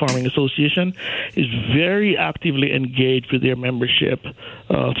Farming Association, is very actively engaged with their membership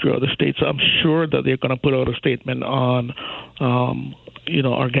throughout the state. So I'm sure that they're going to put out a statement on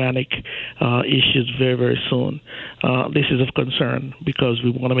organic issues very, very soon. This is of concern because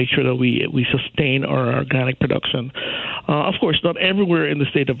we want to make sure that we sustain our organic production. Of course, not everywhere in the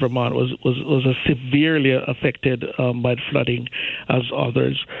state of Vermont was as severely affected by the flooding as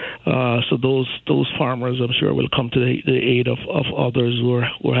others. So those farmers, I'm sure, will come to the aid of others who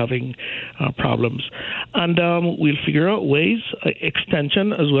are having problems. And we'll figure out ways,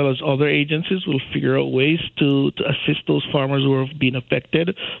 Extension as well as other agencies will figure out ways to assist those farmers who have been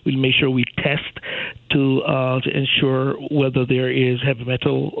affected. We'll make sure we test to ensure whether there is heavy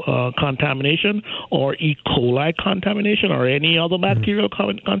metal contamination or E. coli contamination or any other bacterial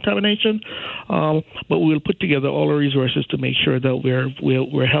contamination. But we'll put together all our resources to make sure that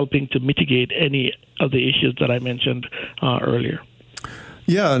we're helping to mitigate any of the issues that I mentioned earlier.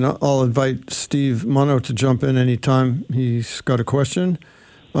 Yeah, and I'll invite Steve Munno to jump in anytime he's got a question.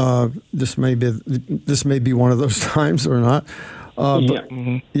 This may be one of those times or not.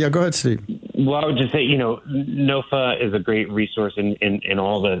 Yeah, go ahead, Steve. Well, I would just say, NOFA is a great resource in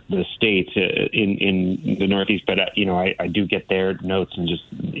all the states in the Northeast, but I do get their notes and just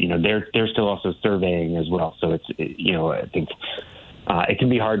they're still also surveying as well. So it's I think it can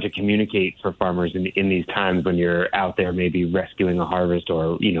be hard to communicate for farmers in these times when you're out there maybe rescuing a harvest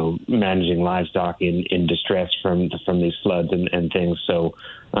or managing livestock in distress from these floods and things. So.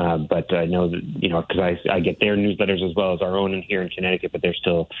 But I know that, because I get their newsletters as well as our own here in Connecticut, but they're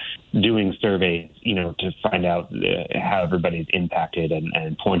still doing surveys, to find out how everybody's impacted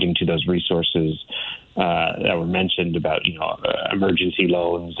and pointing to those resources that were mentioned about, emergency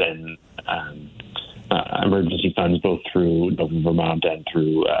loans and emergency funds, both through Vermont and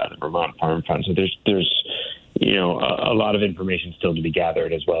through the Vermont Farm Fund. So there's a lot of information still to be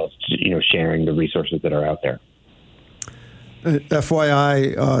gathered, as well as, sharing the resources that are out there.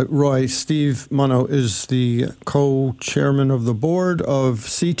 FYI, Roy, Steve Munno is the co-chairman of the board of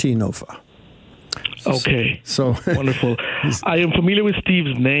CT NOFA. Okay. So wonderful. I am familiar with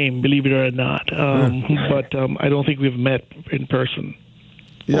Steve's name, believe it or not, but I don't think we've met in person.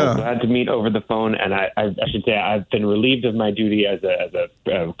 Yeah, well, glad to meet over the phone, and I should say I've been relieved of my duty as a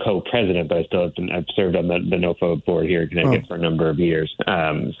co-president, but I've served on the NOFA board here in Connecticut for a number of years.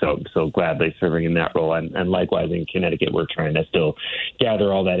 So gladly serving in that role, and likewise in Connecticut, we're trying to still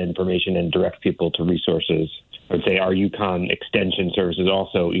gather all that information and direct people to resources. I would say our Yukon Extension services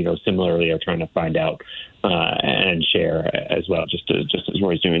also, similarly are trying to find out and share as well, just as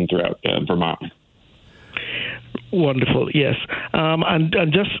Roy's doing throughout Vermont. Wonderful, yes. And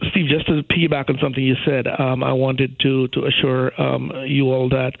just, Steve, just to piggyback on something you said, I wanted to assure you all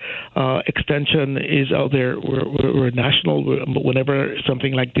that Extension is out there. We're national. Whenever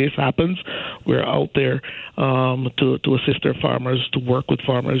something like this happens, we're out there to assist our farmers, to work with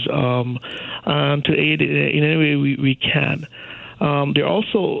farmers, and to aid in any way we can. There are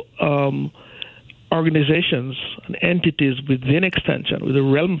also organizations and entities within Extension, with the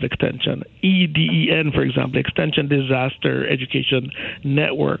realm of Extension, EDEN, for example, Extension Disaster Education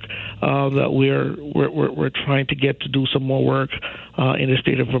Network, that we're trying to get to do some more work in the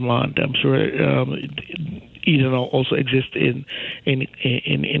state of Vermont. I'm sure EDEN also exists in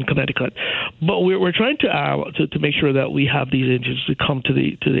Connecticut, but we're trying to make sure that we have these entities to come to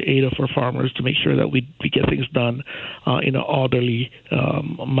the aid of our farmers, to make sure that we get things done in an orderly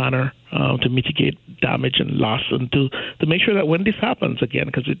manner, to mitigate damage and loss, and to make sure that when this happens again,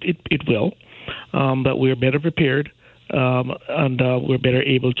 because it will, that we're better prepared and we're better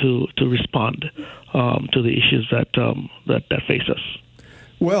able to respond to the issues that face us.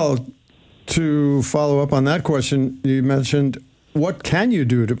 Well, to follow up on that question, you mentioned what can you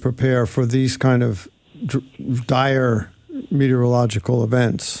do to prepare for these kind of dire meteorological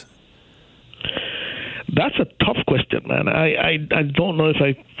events? That's a tough question, man. I don't know if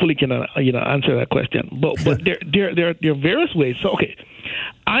I fully can answer that question, but there are various ways. So okay,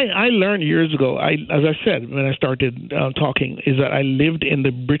 I learned years ago. As I said when I started talking, is that I lived in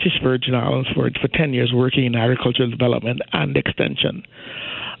the British Virgin Islands for 10 years, working in agricultural development and extension.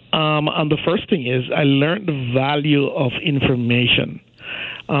 And the first thing is I learned the value of information.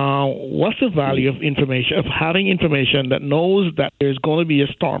 What's the value of information, of having information that knows that there's going to be a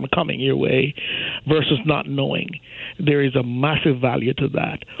storm coming your way versus not knowing? There is a massive value to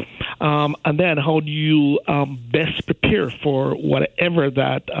that. And then how do you best prepare for whatever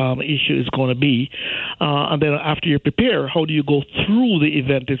that issue is going to be? And then after you prepare, how do you go through the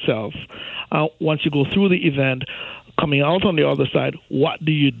event itself? Once you go through the event, coming out on the other side, what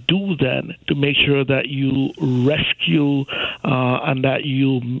do you do then to make sure that you rescue and that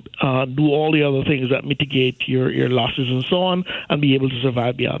you do all the other things that mitigate your losses and so on, and be able to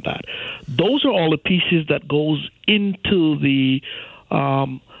survive beyond that? Those are all the pieces that goes into the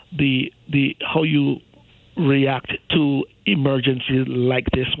how you react to emergencies like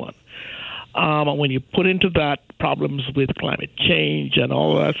this one. When you put into that problems with climate change and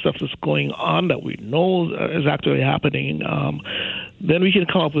all of that stuff that's going on that we know is actually happening, then we can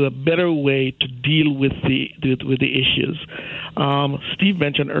come up with a better way to deal with the issues. Steve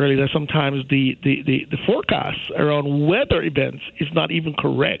mentioned earlier that sometimes the forecasts around weather events is not even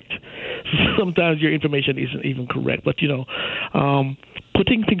correct. So sometimes your information isn't even correct. But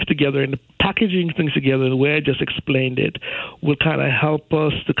putting things together and packaging things together the way I just explained it will kind of help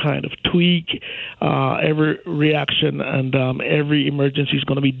us to kind of tweak every reaction, and every emergency is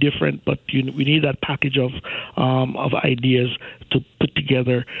going to be different, but we need that package of ideas to put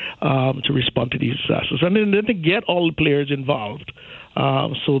together to respond to these disasters. And then to get all the players involved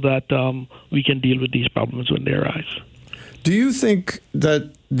so that we can deal with these problems when they arise. Do you think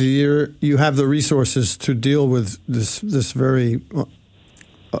that you have the resources to deal with this very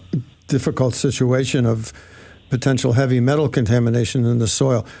difficult situation of potential heavy metal contamination in the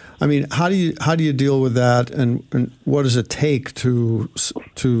soil? I mean, how do you deal with that, and what does it take to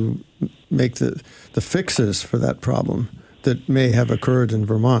make the fixes for that problem that may have occurred in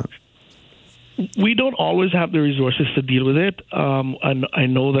Vermont? We don't always have the resources to deal with it. And I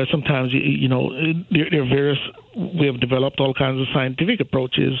know that sometimes, there are various, we have developed all kinds of scientific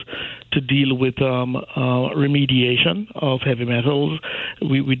approaches to deal with remediation of heavy metals.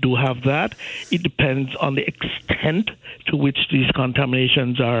 We do have that. It depends on the extent to which these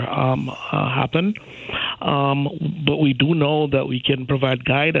contaminations are happen. But we do know that we can provide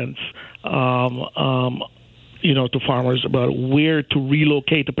guidance to farmers about where to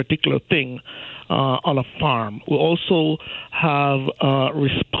relocate a particular thing on a farm. We also have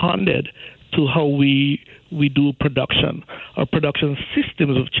responded to how we do production. Our production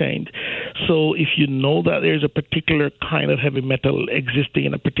systems have changed. So if you know that there's a particular kind of heavy metal existing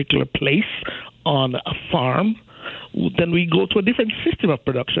in a particular place on a farm, then we go to a different system of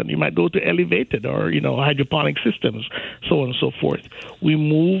production. You might go to elevated or hydroponic systems, so on and so forth. We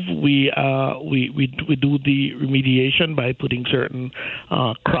move. We do the remediation by putting certain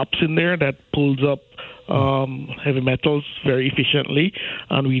crops in there that pulls up heavy metals very efficiently,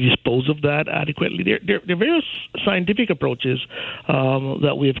 and we dispose of that adequately. There are various scientific approaches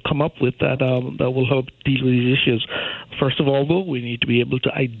that we have come up with that will help deal with these issues. First of all, though, we need to be able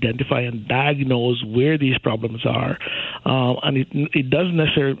to identify and diagnose where these problems are, and it doesn't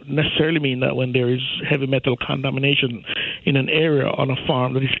necessarily mean that when there is heavy metal contamination in an area on a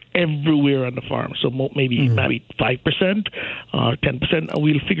farm that is everywhere on the farm. So maybe 5% or 10%, and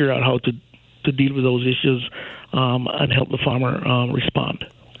we'll figure out how to deal with those issues and help the farmer respond.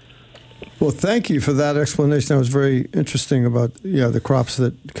 Well, thank you for that explanation. That was very interesting about the crops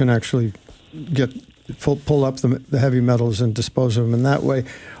that can actually pull up the heavy metals and dispose of them in that way.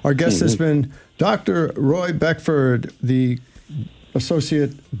 Our guest has been Dr. Roy Beckford, the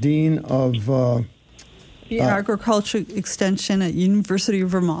Associate Dean of the Agriculture Extension at University of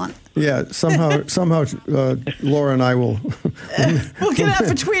Vermont. Yeah, somehow, Laura and I will... we'll get that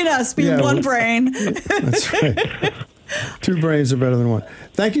between us, being one brain. That's right. Two brains are better than one.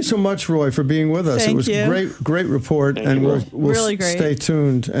 Thank you so much, Roy, for being with us. Thank it was you. Great report, and we'll really great. Stay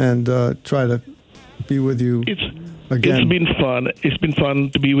tuned and try to be with you again. It's been fun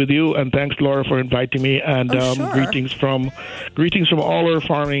to be with you, and thanks, Laura, for inviting me. And sure. greetings from all our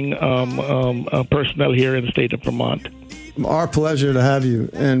farming personnel here in the state of Vermont. Our pleasure to have you,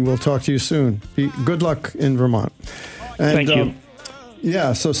 and we'll talk to you soon. Good luck in Vermont. And, thank you.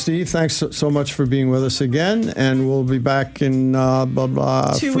 Yeah, so Steve, thanks so much for being with us again, and we'll be back in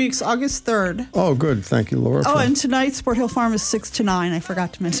 2 weeks, August 3rd. Oh, good. Thank you, Laura. Oh, and tonight, Sport Hill Farm is 6 to 9. I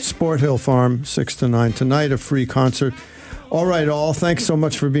forgot to mention. Sport Hill Farm, 6 to 9. Tonight, a free concert. All right, all. Thanks so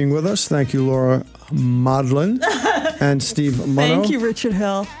much for being with us. Thank you, Laura Modlin and Steve Munno. Thank you, Richard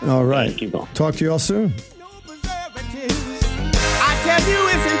Hill. All right. Thank you all. Talk to you all soon. I tell you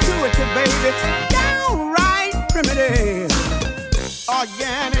it's intuitive, baby. Downright primitive.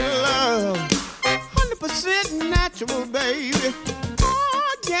 Organic love. 100% natural, baby.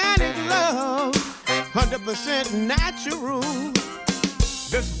 Organic love. 100% natural.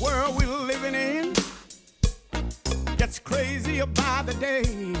 This world we're living in gets crazier by the day.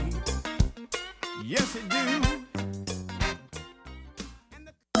 Yes, it do.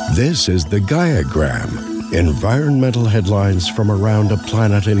 This is the Gaiagram, environmental headlines from around a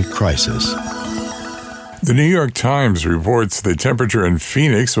planet in crisis. The New York Times reports the temperature in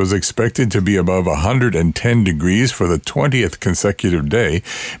Phoenix was expected to be above 110 degrees for the 20th consecutive day,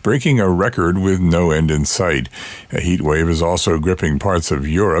 breaking a record with no end in sight. A heat wave is also gripping parts of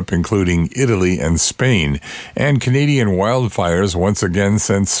Europe, including Italy and Spain, and Canadian wildfires once again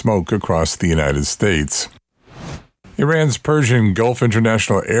sent smoke across the United States. Iran's Persian Gulf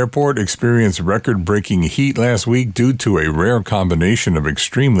International Airport experienced record-breaking heat last week due to a rare combination of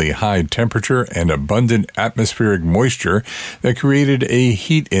extremely high temperature and abundant atmospheric moisture that created a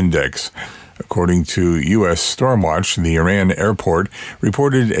heat index. According to U.S. Stormwatch, the Iran airport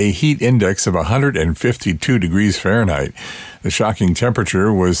reported a heat index of 152 degrees Fahrenheit. The shocking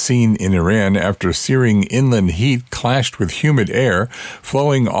temperature was seen in Iran after searing inland heat clashed with humid air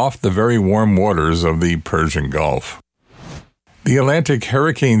flowing off the very warm waters of the Persian Gulf. The Atlantic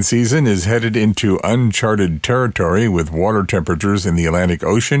hurricane season is headed into uncharted territory with water temperatures in the Atlantic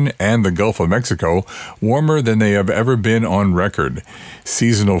Ocean and the Gulf of Mexico warmer than they have ever been on record.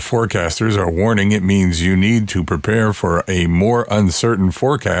 Seasonal forecasters are warning it means you need to prepare for a more uncertain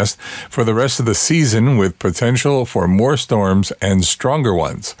forecast for the rest of the season with potential for more storms and stronger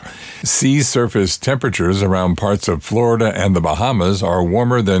ones. Sea surface temperatures around parts of Florida and the Bahamas are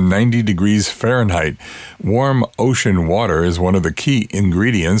warmer than 90 degrees Fahrenheit. Warm ocean water is one of the key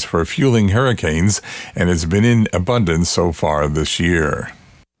ingredients for fueling hurricanes, and it's been in abundance so far this year.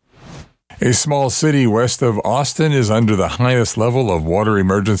 A small city west of Austin is under the highest level of water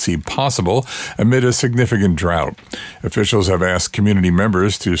emergency possible amid a significant drought. Officials have asked community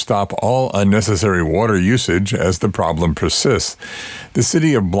members to stop all unnecessary water usage as the problem persists. The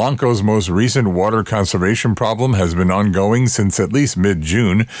city of Blanco's most recent water conservation problem has been ongoing since at least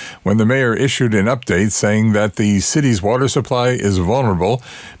mid-June, when the mayor issued an update saying that the city's water supply is vulnerable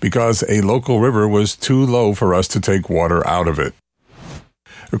because a local river was too low for us to take water out of it.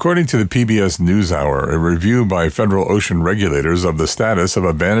 According to the PBS NewsHour, a review by federal ocean regulators of the status of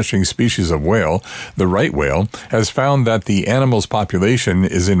a vanishing species of whale, the right whale, has found that the animal's population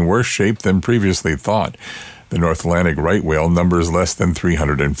is in worse shape than previously thought. The North Atlantic right whale numbers less than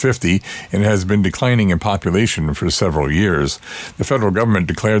 350 and has been declining in population for several years. The federal government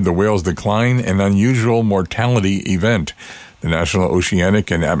declared the whale's decline an unusual mortality event. The National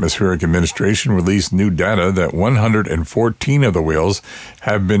Oceanic and Atmospheric Administration released new data that 114 of the whales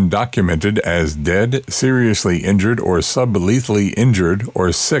have been documented as dead, seriously injured, or sublethally injured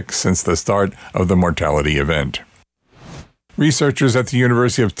or sick since the start of the mortality event. Researchers at the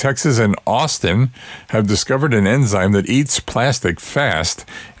University of Texas in Austin have discovered an enzyme that eats plastic fast,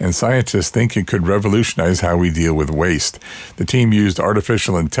 and scientists think it could revolutionize how we deal with waste. The team used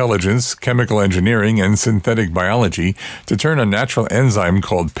artificial intelligence, chemical engineering, and synthetic biology to turn a natural enzyme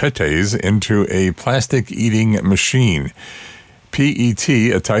called PETase into a plastic-eating machine. PET,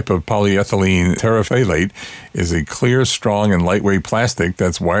 a type of polyethylene terephthalate, is a clear, strong, and lightweight plastic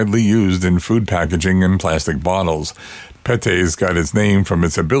that's widely used in food packaging and plastic bottles. PETase got its name from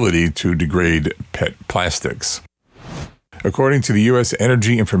its ability to degrade PET plastics. According to the U.S.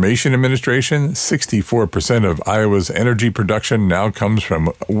 Energy Information Administration, 64% of Iowa's energy production now comes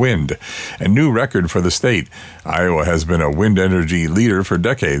from wind, a new record for the state. Iowa has been a wind energy leader for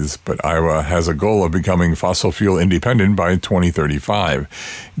decades, but Iowa has a goal of becoming fossil fuel independent by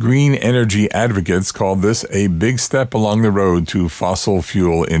 2035. Green energy advocates call this a big step along the road to fossil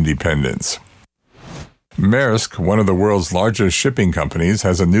fuel independence. Maersk, one of the world's largest shipping companies,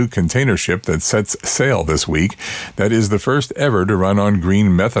 has a new container ship that sets sail this week that is the first ever to run on green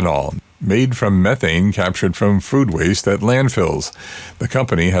methanol. made from methane captured from food waste at landfills. The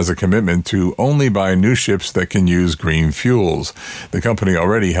company has a commitment to only buy new ships that can use green fuels. The company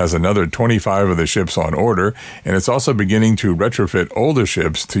already has another 25 of the ships on order, and it's also beginning to retrofit older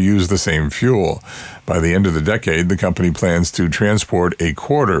ships to use the same fuel. By the end of the decade, the company plans to transport a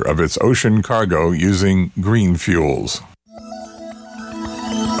quarter of its ocean cargo using green fuels.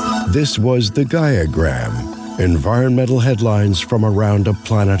 This was the Gaiagram, environmental headlines from around a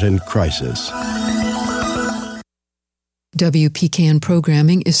planet in crisis. WPKN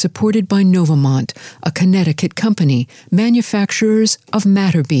programming is supported by Novamont, a Connecticut company, manufacturers of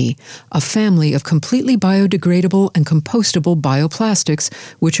Matterbee, a family of completely biodegradable and compostable bioplastics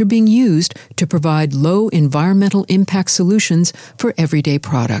which are being used to provide low environmental impact solutions for everyday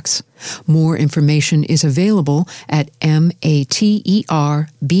products. More information is available at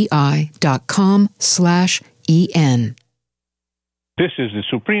materbi.com/en. This is the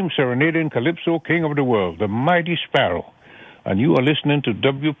Supreme Serenadian Calypso King of the World, the Mighty Sparrow. And you are listening to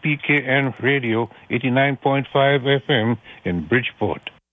WPKN Radio 89.5 FM in Bridgeport.